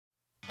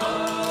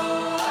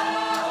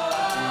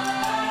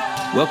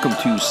Welcome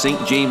to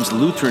St. James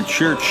Lutheran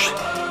Church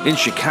in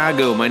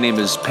Chicago. My name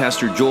is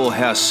Pastor Joel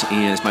Hess,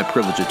 and it's my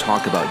privilege to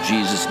talk about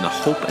Jesus and the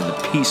hope and the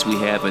peace we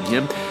have in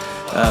Him.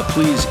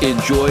 Please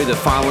enjoy the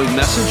following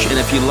message, and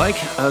if you like,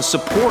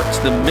 support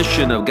the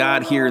mission of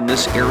God here in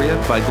this area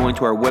by going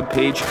to our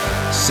webpage,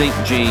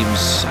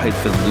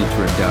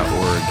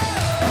 stjames-lutheran.org.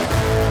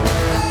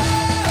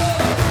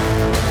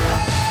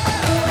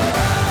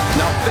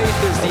 Now,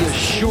 faith is the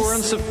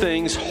assurance of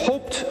things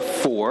hoped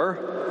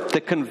for, the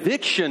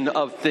conviction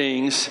of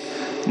things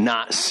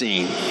not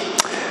seen.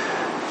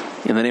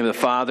 In the name of the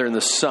Father, and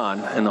the Son,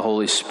 and the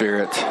Holy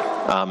Spirit.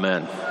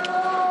 Amen.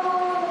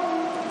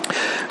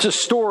 It's a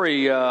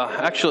story,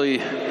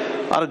 actually,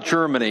 out of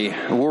Germany,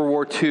 World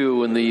War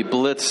II, in the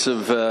blitz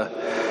of the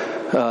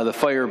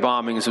fire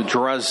bombings of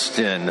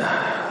Dresden.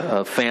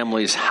 A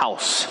family's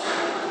house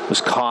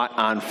was caught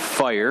on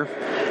fire,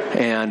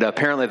 and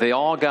apparently they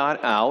all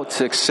got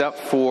out except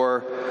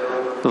for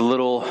the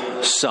little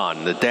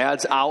son. The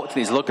dad's out, and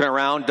he's looking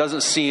around,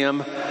 doesn't see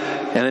him,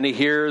 and then he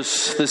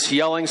hears this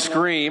yelling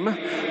scream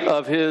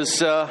of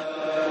his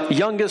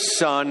youngest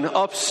son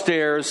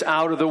upstairs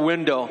out of the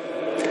window.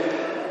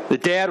 The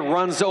dad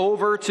runs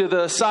over to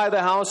the side of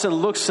the house and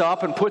looks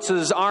up and puts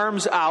his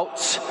arms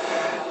out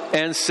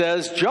and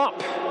says,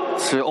 "Jump."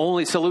 It's the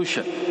only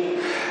solution.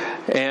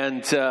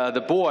 And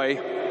the boy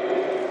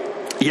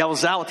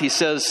yells out, he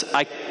says,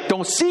 "I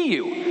don't see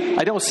you.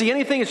 I don't see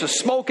anything. It's just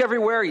smoke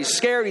everywhere." He's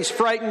scared. He's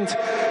frightened.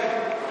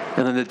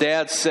 And then the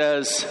dad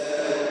says,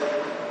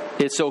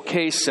 "It's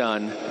okay,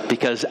 son,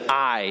 because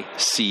I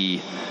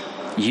see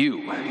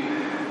you."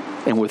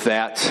 And with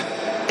that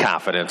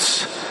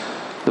confidence,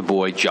 the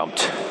boy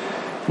jumped,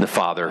 and the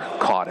father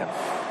caught him.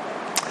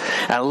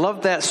 And I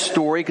love that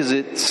story because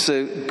it's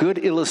a good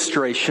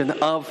illustration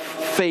of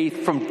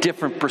faith from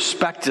different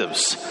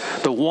perspectives.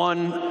 The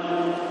one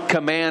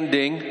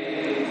commanding,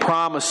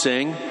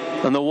 promising,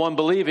 and the one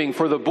believing.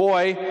 For the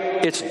boy,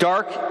 it's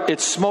dark,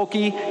 it's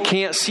smoky,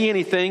 can't see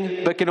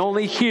anything, but can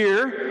only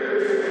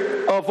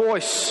hear a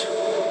voice.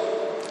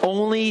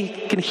 Only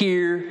can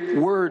hear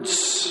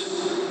words.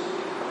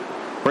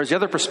 Whereas the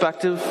other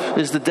perspective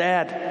is the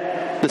dad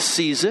that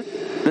sees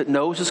it, that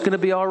knows it's going to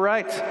be all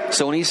right.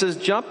 So when he says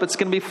jump, it's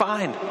going to be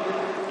fine.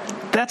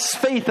 That's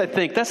faith, I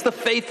think. That's the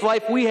faith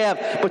life we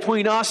have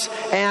between us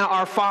and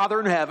our Father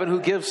in heaven,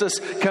 who gives us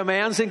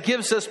commands and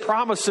gives us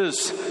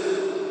promises.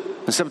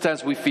 And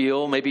sometimes we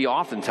feel, maybe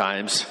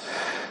oftentimes,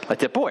 like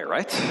that boy,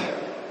 right?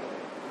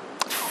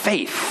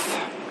 Faith,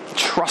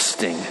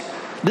 trusting.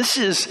 This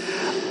is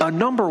a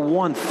number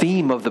one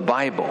theme of the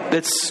Bible.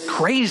 It's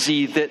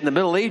crazy that in the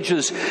Middle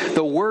Ages,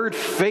 the word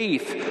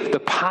faith, the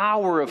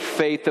power of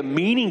faith, the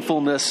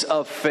meaningfulness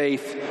of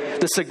faith,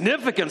 the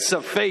significance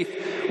of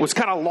faith was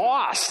kind of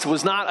lost,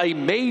 was not a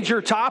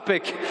major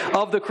topic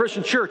of the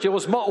Christian church. It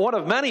was one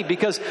of many,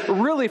 because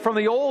really from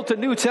the Old to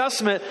New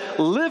Testament,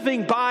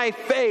 living by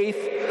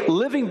faith,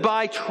 living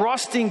by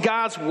trusting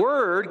God's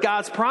word,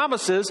 God's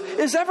promises,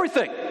 is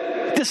everything.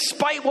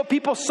 Despite what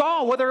people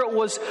saw, whether it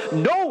was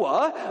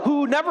Noah,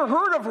 who never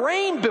heard of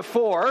rain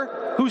before,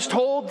 who's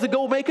told to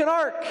go make an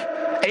ark.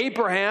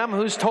 Abraham,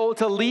 who's told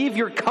to leave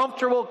your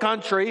comfortable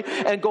country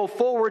and go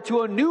forward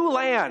to a new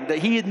land that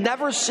he had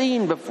never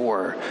seen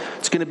before.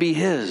 It's going to be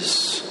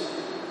his.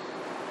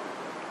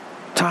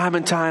 Time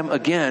and time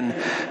again,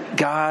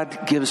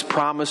 God gives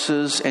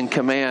promises and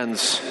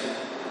commands,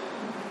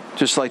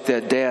 just like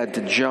that dad,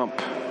 to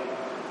jump.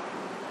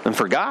 And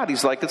for God,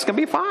 He's like, it's going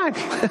to be fine.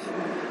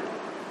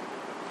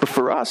 But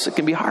for us, it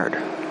can be hard.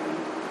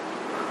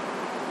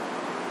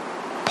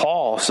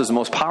 Paul says the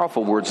most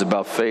powerful words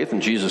about faith,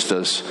 and Jesus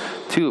does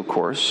too, of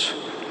course.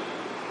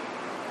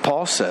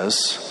 Paul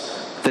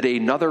says that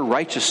another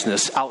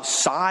righteousness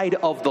outside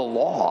of the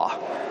law,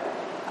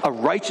 a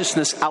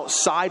righteousness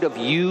outside of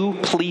you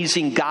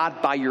pleasing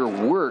God by your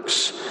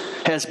works,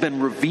 has been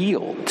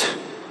revealed.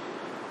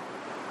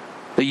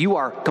 That you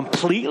are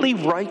completely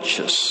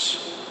righteous,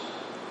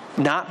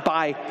 not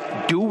by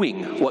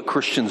doing what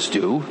Christians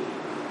do,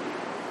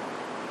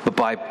 but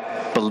by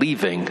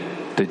believing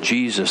that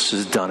Jesus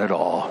has done it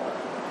all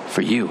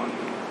for you.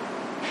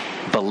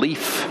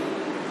 Belief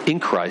in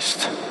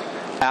Christ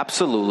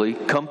absolutely,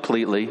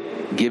 completely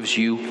gives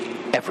you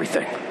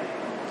everything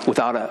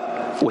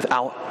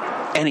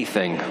without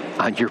anything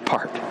on your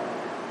part.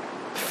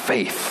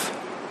 Faith.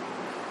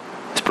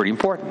 It's pretty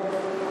important.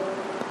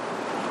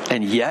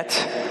 And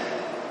yet,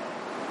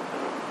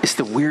 it's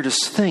the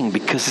weirdest thing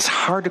because it's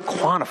hard to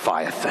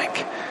quantify, I think.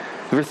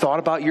 Have you ever thought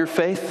about your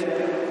faith?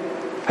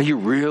 Are you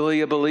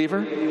really a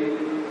believer?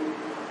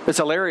 It's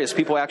hilarious.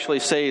 People actually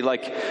say,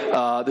 like,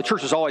 the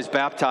church is always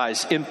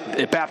baptized.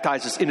 It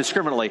baptizes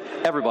indiscriminately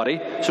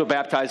everybody, so it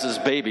baptizes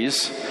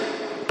babies.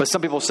 But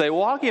some people say,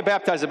 well, how can you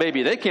baptize a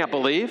baby? They can't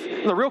believe.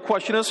 And the real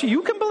question is,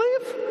 you can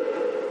believe?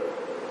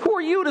 Who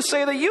are you to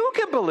say that you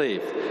can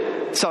believe?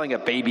 Telling a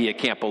baby it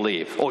can't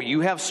believe. Oh,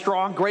 you have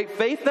strong, great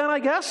faith then, I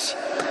guess?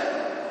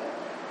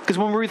 Because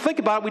when we think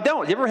about it, we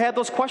don't. You ever had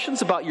those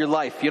questions about your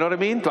life? You know what I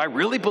mean? Do I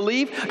really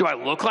believe? Do I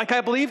look like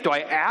I believe? Do I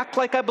act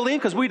like I believe?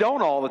 Because we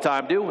don't all the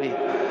time, do we?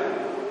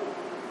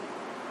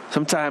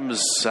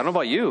 Sometimes, I don't know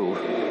about you,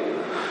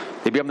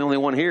 maybe I'm the only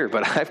one here,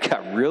 but I've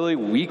got really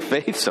weak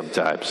faith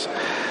sometimes.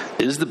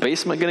 Is the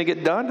basement going to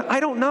get done? I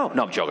don't know.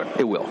 No, I'm joking.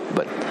 It will,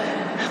 but...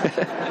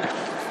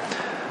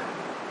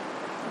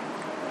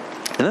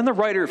 And then the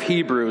writer of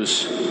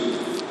Hebrews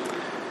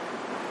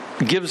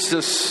gives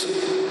us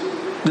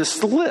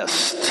this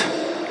list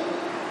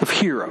of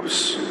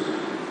heroes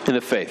in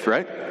the faith,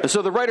 right? And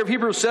so the writer of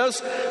Hebrews says,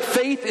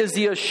 faith is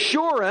the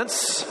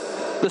assurance,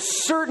 the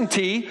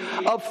certainty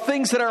of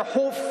things that are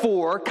hoped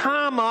for,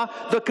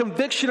 the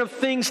conviction of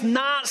things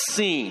not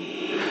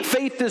seen.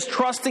 Faith is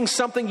trusting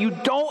something you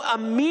don't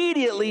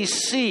immediately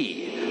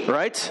see,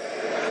 right?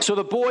 So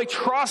the boy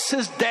trusts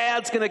his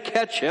dad's going to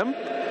catch him.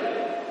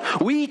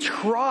 We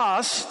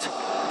trust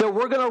that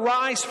we're going to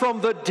rise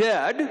from the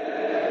dead.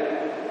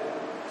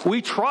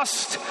 We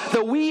trust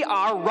that we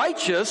are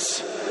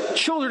righteous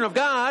children of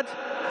God,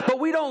 but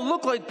we don't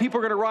look like people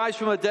are going to rise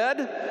from the dead.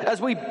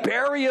 As we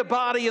bury a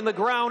body in the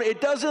ground,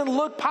 it doesn't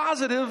look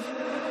positive.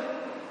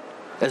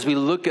 As we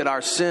look at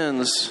our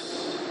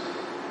sins,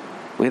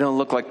 we don't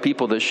look like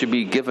people that should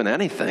be given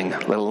anything,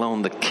 let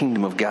alone the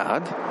kingdom of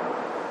God.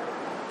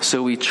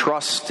 So we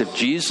trust if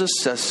Jesus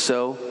says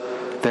so,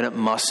 then it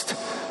must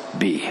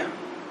be.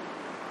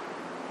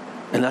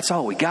 And that's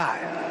all we got,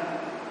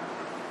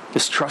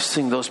 is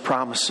trusting those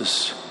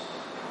promises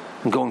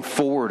and going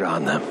forward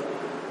on them.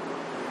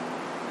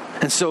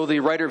 And so the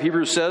writer of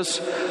Hebrews says,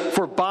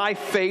 for by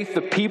faith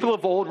the people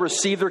of old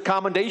received their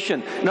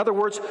commendation. In other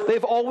words,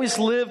 they've always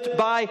lived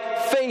by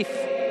faith,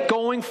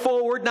 going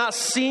forward, not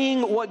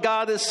seeing what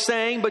God is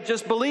saying, but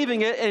just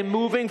believing it and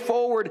moving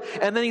forward.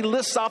 And then he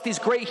lists off these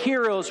great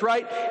heroes,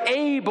 right?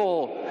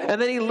 Abel. And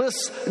then he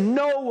lists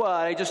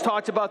Noah. I just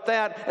talked about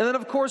that. And then,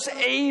 of course,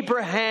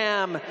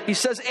 Abraham. He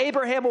says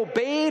Abraham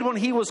obeyed when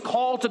he was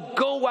called to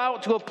go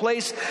out to a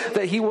place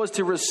that he was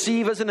to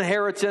receive as an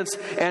inheritance.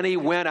 And he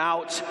went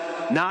out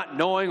not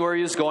knowing where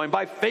he was going.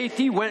 By faith,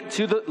 he went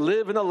to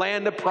live in the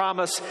land of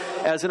promise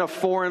as in a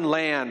foreign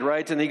land,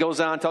 right? And he goes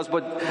on and tells us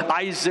about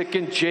Isaac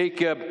and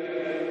Jacob.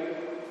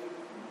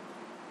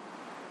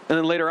 And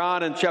then later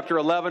on in chapter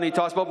 11, he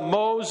talks about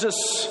Moses,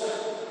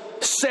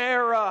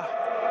 Sarah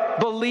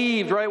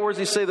believed, right? Where does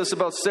he say this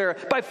about Sarah?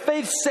 By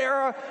faith,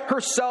 Sarah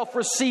herself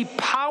received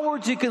power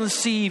to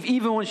conceive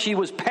even when she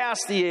was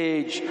past the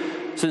age,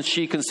 since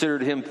she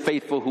considered him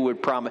faithful who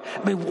would promise.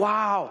 I mean,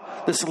 wow,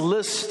 this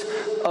list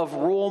of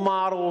role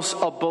models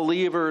of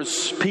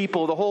believers,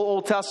 people. The whole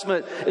Old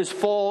Testament is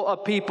full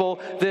of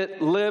people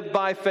that lived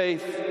by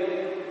faith.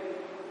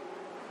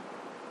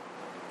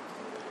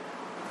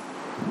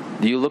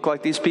 Do you look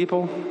like these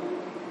people?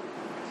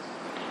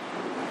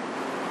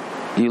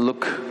 Do you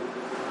look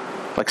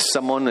like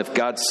someone, if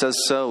God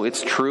says so,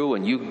 it's true,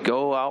 and you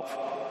go out,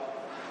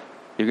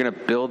 you're going to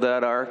build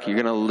that ark, you're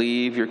going to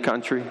leave your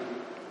country?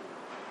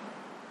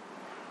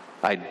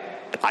 I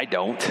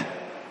don't.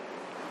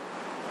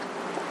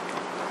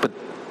 But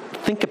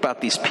think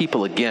about these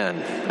people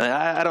again.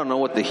 I don't know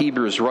what the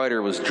Hebrews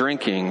writer was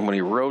drinking when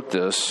he wrote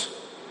this.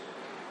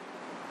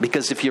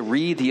 Because if you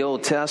read the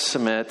Old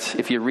Testament,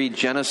 if you read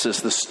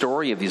Genesis, the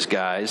story of these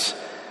guys,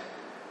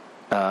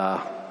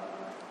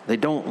 they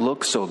don't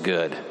look so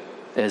good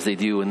as they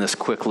do in this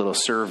quick little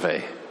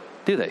survey,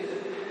 do they?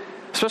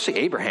 Especially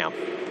Abraham.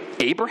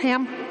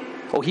 Abraham?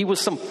 Oh, he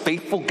was some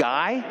faithful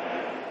guy?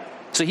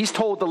 So he's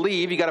told to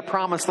leave. You got a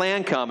promised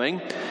land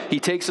coming. He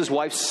takes his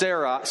wife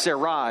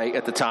Sarai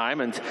at the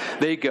time, and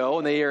they go,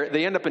 and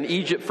they end up in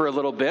Egypt for a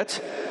little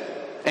bit.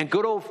 And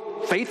good old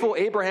faithful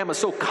Abraham is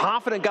so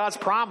confident in God's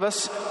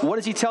promise. What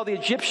does he tell the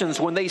Egyptians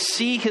when they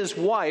see his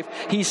wife?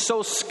 He's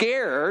so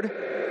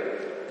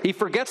scared. He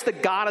forgets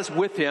that God is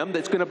with him,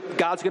 that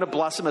God's going to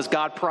bless him as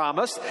God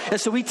promised.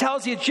 And so he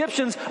tells the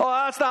Egyptians, oh,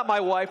 that's not my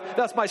wife,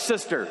 that's my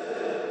sister.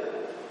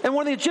 And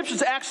one of the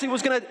Egyptians actually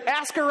was going to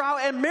ask her out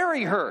and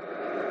marry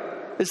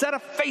her. Is that a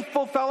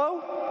faithful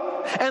fellow?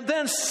 And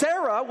then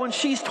Sarah, when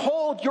she's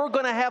told you're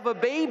going to have a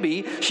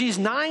baby, she's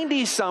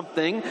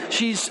 90-something,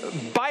 she's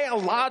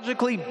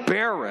biologically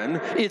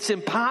barren, it's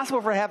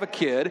impossible for her to have a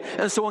kid.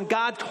 And so when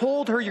God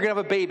told her you're going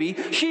to have a baby,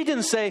 she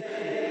didn't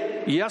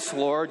say, yes,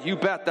 Lord, you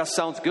bet, that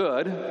sounds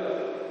good.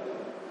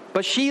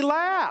 But she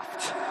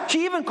laughed.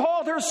 She even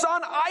called her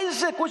son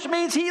Isaac, which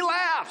means he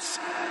laughs.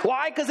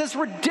 Why? Because it's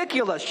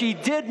ridiculous. She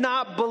did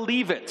not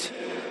believe it.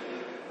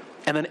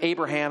 And then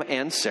Abraham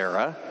and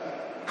Sarah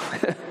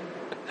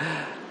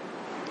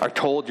are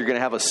told you're going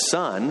to have a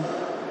son.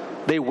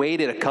 They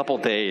waited a couple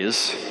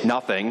days,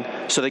 nothing.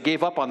 So they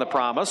gave up on the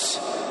promise,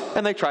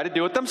 and they tried to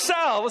do it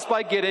themselves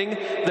by getting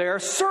their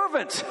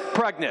servant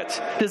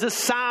pregnant. Does this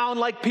sound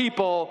like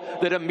people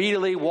that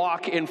immediately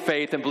walk in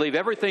faith and believe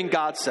everything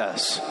God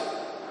says?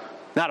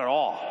 Not at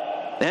all.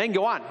 And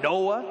go on.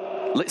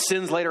 Noah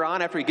sins later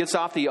on after he gets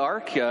off the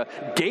ark.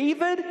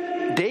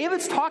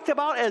 David's talked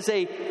about as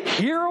a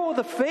hero of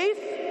the faith.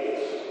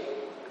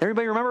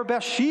 Everybody remember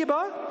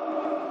Bathsheba?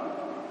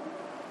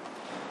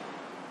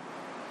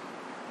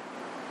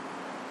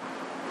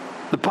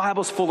 The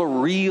Bible's full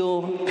of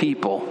real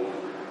people.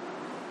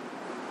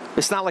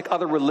 It's not like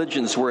other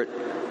religions where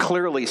it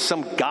clearly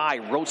some guy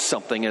wrote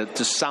something and it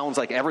just sounds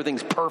like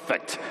everything's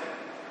perfect.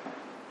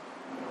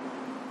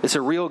 It's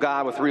a real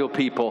God with real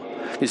people.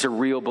 These are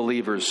real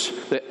believers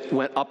that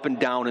went up and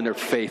down in their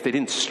faith. They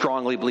didn't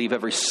strongly believe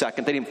every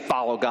second. They didn't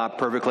follow God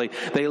perfectly.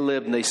 They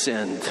lived and they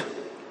sinned.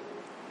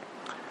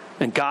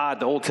 And God,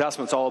 the Old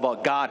Testament's all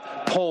about God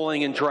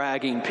pulling and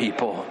dragging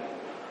people.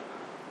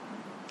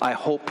 I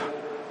hope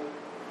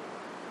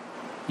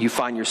you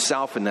find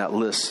yourself in that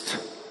list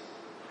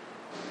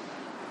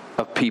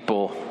of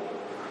people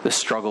that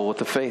struggle with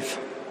the faith.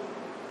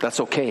 That's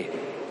okay.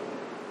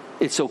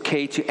 It's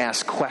okay to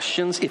ask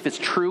questions. If it's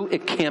true,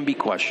 it can be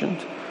questioned.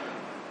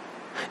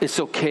 It's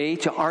okay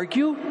to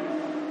argue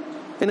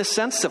in a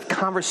sense of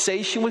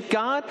conversation with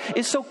God.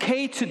 It's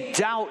okay to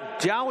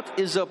doubt. Doubt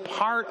is a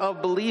part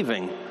of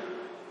believing,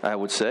 I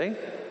would say.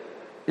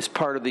 It's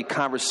part of the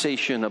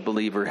conversation a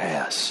believer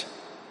has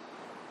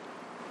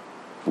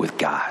with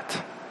God.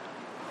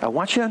 I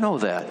want you to know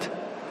that.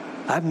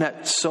 I've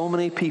met so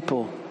many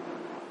people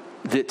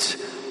that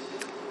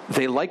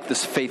they like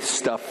this faith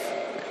stuff,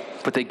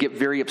 but they get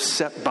very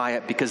upset by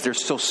it because they're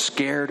so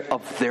scared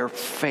of their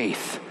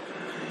faith.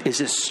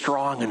 Is it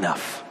strong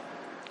enough?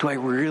 Do I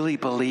really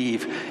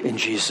believe in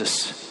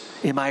Jesus?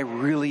 Am I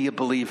really a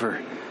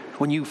believer?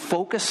 When you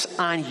focus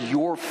on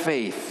your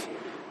faith,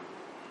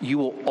 you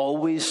will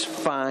always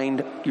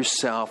find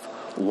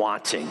yourself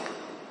wanting,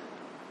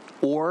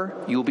 or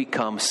you'll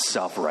become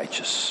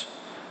self-righteous.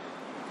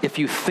 If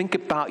you think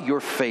about your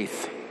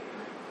faith,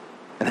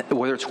 and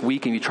whether it's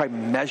weak and you try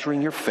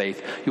measuring your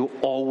faith, you'll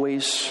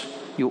always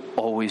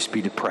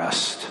be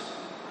depressed.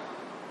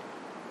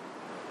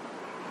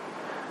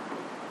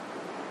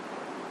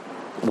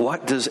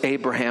 What does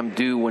Abraham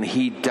do when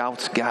he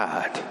doubts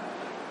God?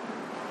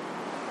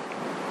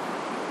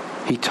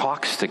 He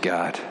talks to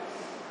God.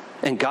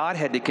 And God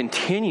had to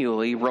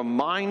continually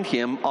remind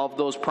him of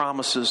those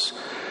promises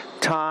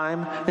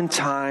time and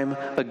time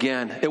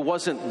again. It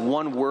wasn't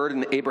one word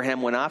and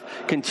Abraham went off.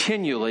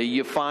 Continually,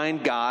 you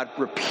find God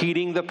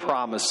repeating the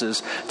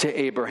promises to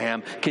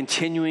Abraham,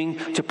 continuing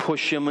to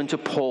push him and to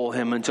pull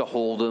him and to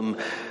hold him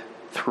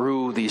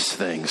through these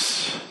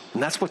things.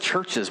 And that's what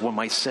church is, one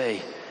might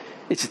say.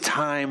 It's a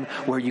time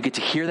where you get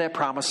to hear that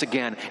promise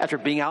again after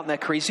being out in that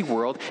crazy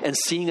world and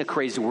seeing a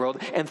crazy world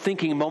and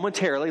thinking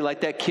momentarily,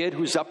 like that kid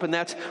who's up in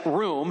that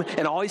room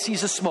and all he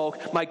sees is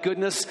smoke. My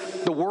goodness,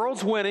 the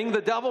world's winning,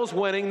 the devil's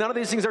winning, none of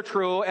these things are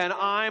true, and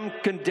I'm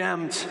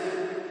condemned.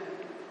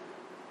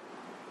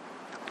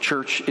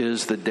 Church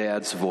is the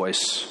dad's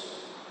voice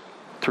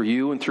through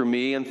you and through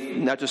me,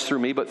 and not just through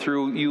me, but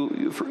through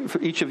you,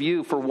 for each of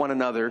you, for one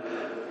another,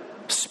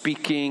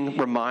 speaking,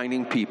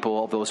 reminding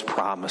people of those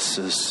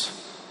promises.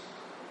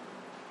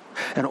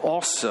 And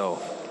also,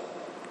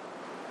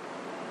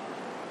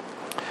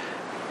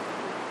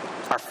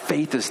 our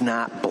faith is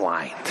not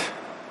blind.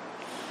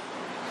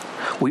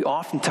 We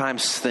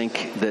oftentimes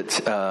think that,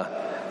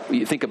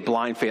 you think of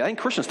blind faith. I think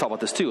Christians talk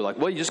about this too. Like,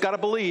 well, you just got to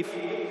believe.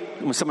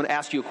 When someone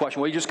asks you a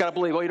question, well, you just got to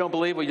believe. Well, you don't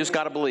believe. Well, you just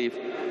got to believe.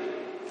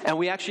 And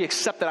we actually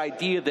accept that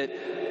idea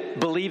that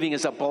believing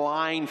is a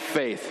blind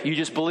faith. You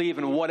just believe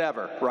in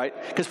whatever, right?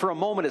 Because for a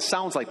moment it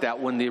sounds like that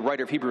when the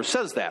writer of Hebrews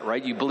says that,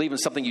 right? You believe in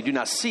something you do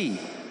not see.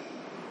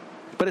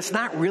 But it's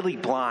not really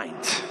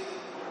blind.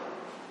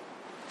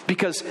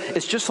 Because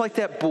it's just like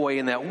that boy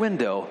in that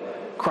window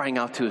crying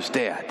out to his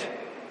dad.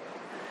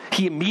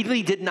 He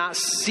immediately did not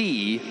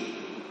see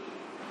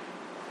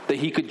that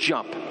he could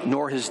jump,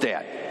 nor his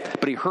dad.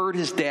 But he heard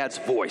his dad's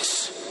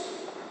voice.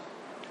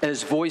 And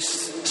his voice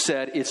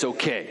said, it's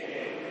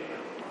okay.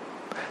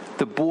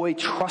 The boy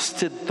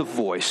trusted the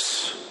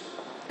voice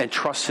and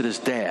trusted his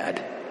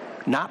dad,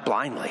 not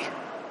blindly.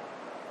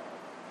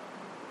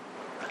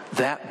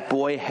 That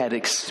boy had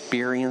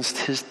experienced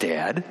his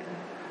dad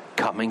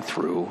coming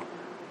through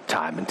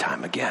time and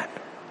time again.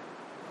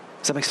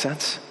 Does that make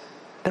sense?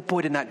 That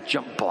boy did not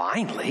jump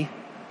blindly.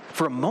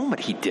 For a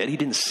moment he did. He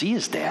didn't see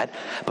his dad.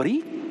 But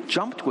he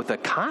jumped with a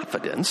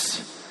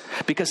confidence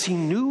because he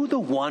knew the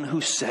one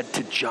who said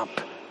to jump.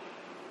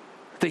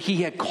 That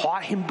he had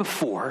caught him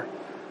before.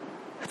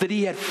 That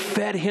he had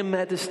fed him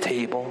at his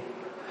table.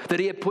 That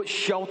he had put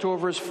shelter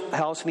over his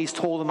house and he's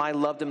told him I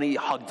loved him and he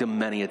hugged him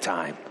many a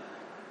time.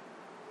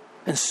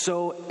 And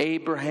so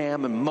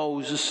Abraham and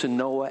Moses and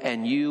Noah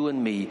and you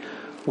and me,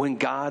 when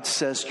God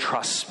says,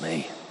 trust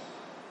me,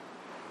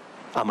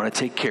 I'm going to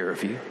take care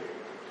of you.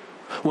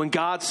 When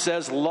God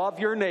says, love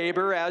your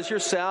neighbor as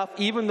yourself,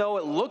 even though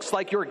it looks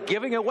like you're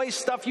giving away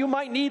stuff you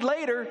might need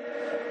later.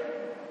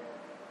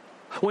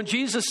 When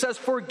Jesus says,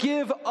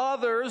 forgive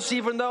others,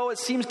 even though it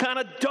seems kind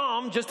of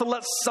dumb just to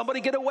let somebody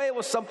get away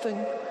with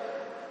something.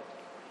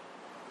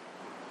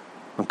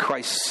 When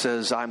Christ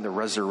says, I'm the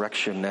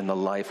resurrection and the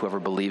life, whoever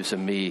believes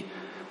in me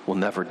will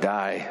never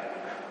die,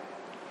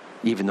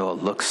 even though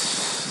it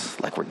looks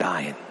like we're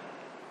dying.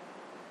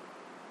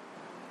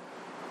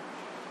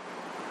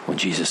 When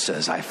Jesus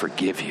says, I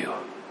forgive you,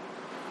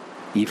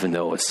 even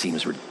though it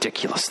seems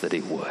ridiculous that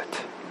he would.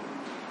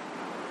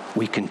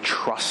 We can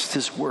trust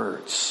his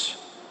words,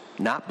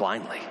 not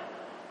blindly.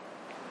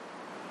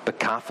 but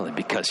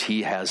confidently because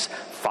he has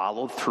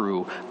followed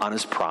through on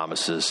his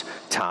promises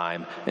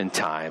time and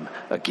time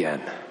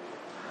again.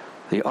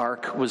 The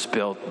ark was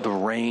built, the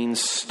rain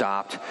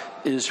stopped,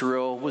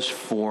 Israel was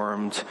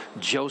formed,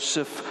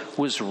 Joseph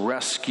was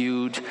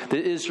rescued, the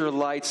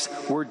Israelites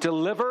were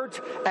delivered,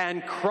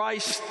 and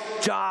Christ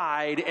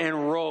died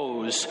and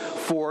rose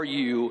for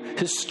you.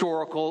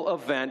 Historical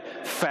event,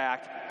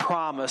 fact,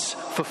 promise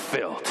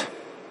fulfilled.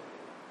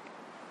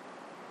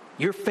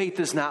 Your faith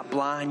is not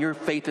blind. Your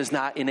faith is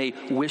not in a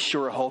wish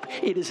or a hope.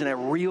 It is in a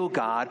real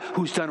God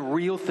who's done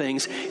real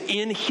things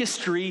in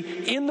history,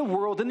 in the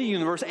world, in the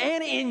universe,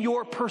 and in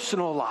your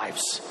personal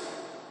lives.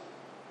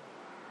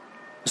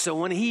 So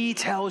when he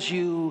tells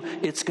you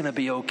it's going to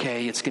be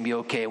okay, it's going to be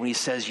okay. When he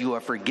says you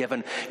are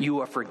forgiven, you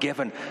are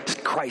forgiven.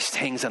 Christ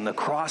hangs on the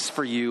cross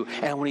for you.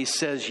 And when he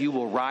says you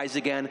will rise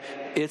again,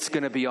 it's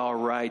going to be all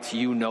right.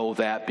 You know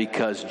that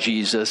because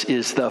Jesus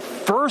is the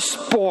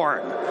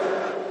firstborn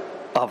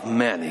of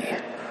many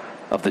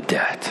of the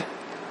dead.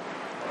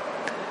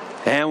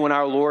 And when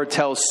our Lord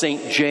tells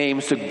St.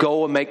 James to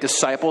go and make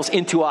disciples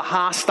into a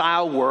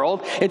hostile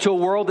world, into a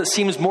world that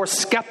seems more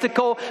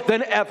skeptical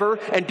than ever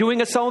and doing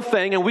its own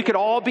thing, and we could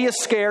all be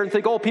scared and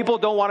think, oh, people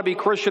don't want to be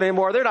Christian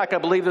anymore. They're not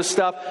going to believe this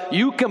stuff.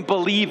 You can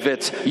believe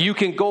it. You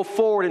can go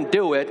forward and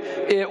do it.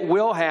 It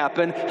will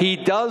happen. He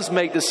does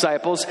make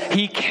disciples.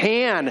 He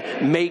can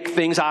make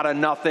things out of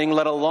nothing,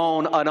 let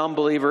alone an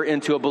unbeliever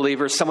into a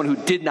believer, someone who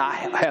did not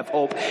have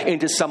hope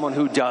into someone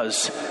who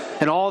does.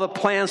 And all the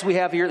plans we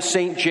have here at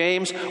St.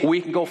 James, we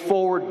can go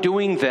forward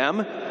doing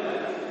them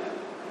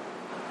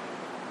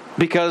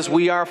because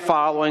we are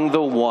following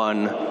the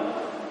one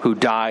who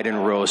died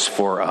and rose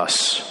for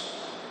us.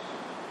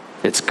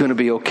 It's going to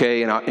be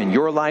okay in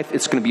your life.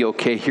 It's going to be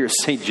okay here at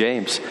St.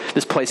 James.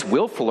 This place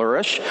will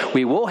flourish.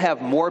 We will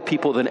have more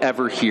people than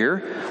ever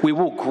here. We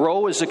will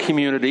grow as a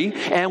community,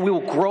 and we will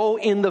grow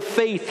in the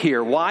faith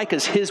here. Why?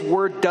 Because his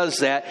word does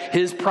that.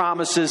 His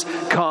promises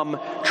come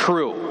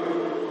true.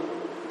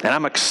 And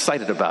I'm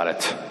excited about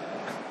it.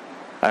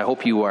 I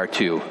hope you are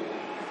too.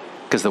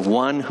 Because the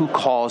one who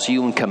calls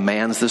you and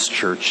commands this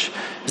church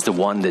is the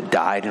one that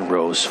died and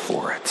rose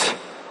for it.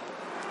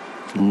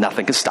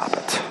 Nothing can stop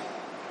it.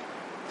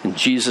 In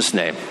Jesus'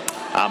 name,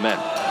 amen.